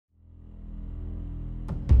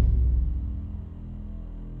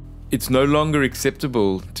It's no longer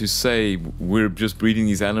acceptable to say we're just breeding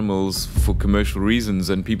these animals for commercial reasons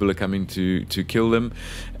and people are coming to kill them,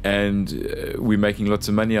 and we're making lots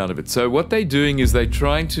of money out of it. So what they're doing is they're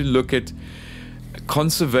trying to look at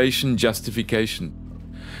conservation justification.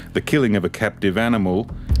 The killing of a captive animal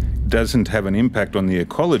doesn't have an impact on the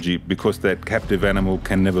ecology because that captive animal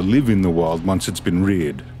can never live in the wild once it's been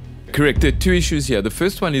reared. Correct. There are two issues here. The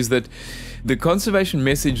first one is that the conservation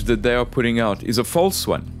message that they are putting out is a false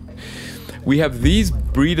one. We have these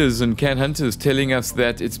breeders and can hunters telling us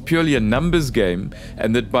that it's purely a numbers game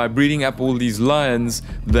and that by breeding up all these lions,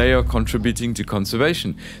 they are contributing to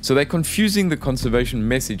conservation. So they're confusing the conservation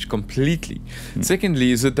message completely.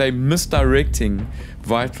 Secondly, is that they're misdirecting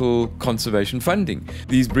vital conservation funding.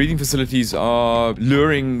 These breeding facilities are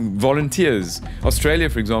luring volunteers. Australia,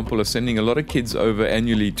 for example, are sending a lot of kids over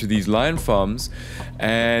annually to these lion farms,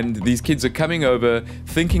 and these kids are coming over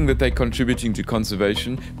thinking that they're contributing to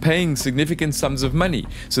conservation, paying significant sums of money.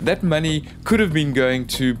 So that money could have been going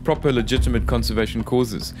to proper, legitimate conservation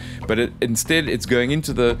causes, but instead it's going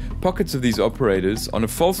into the pockets of these operators on a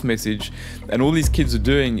false message, and all these kids are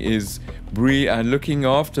doing is looking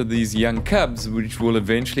after these young cubs, which will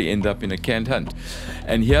eventually end up in a canned hunt.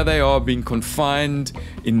 And here they are being confined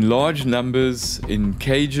in large numbers in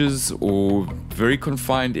cages or very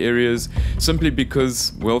confined areas simply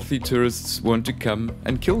because wealthy tourists want to come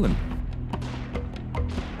and kill them.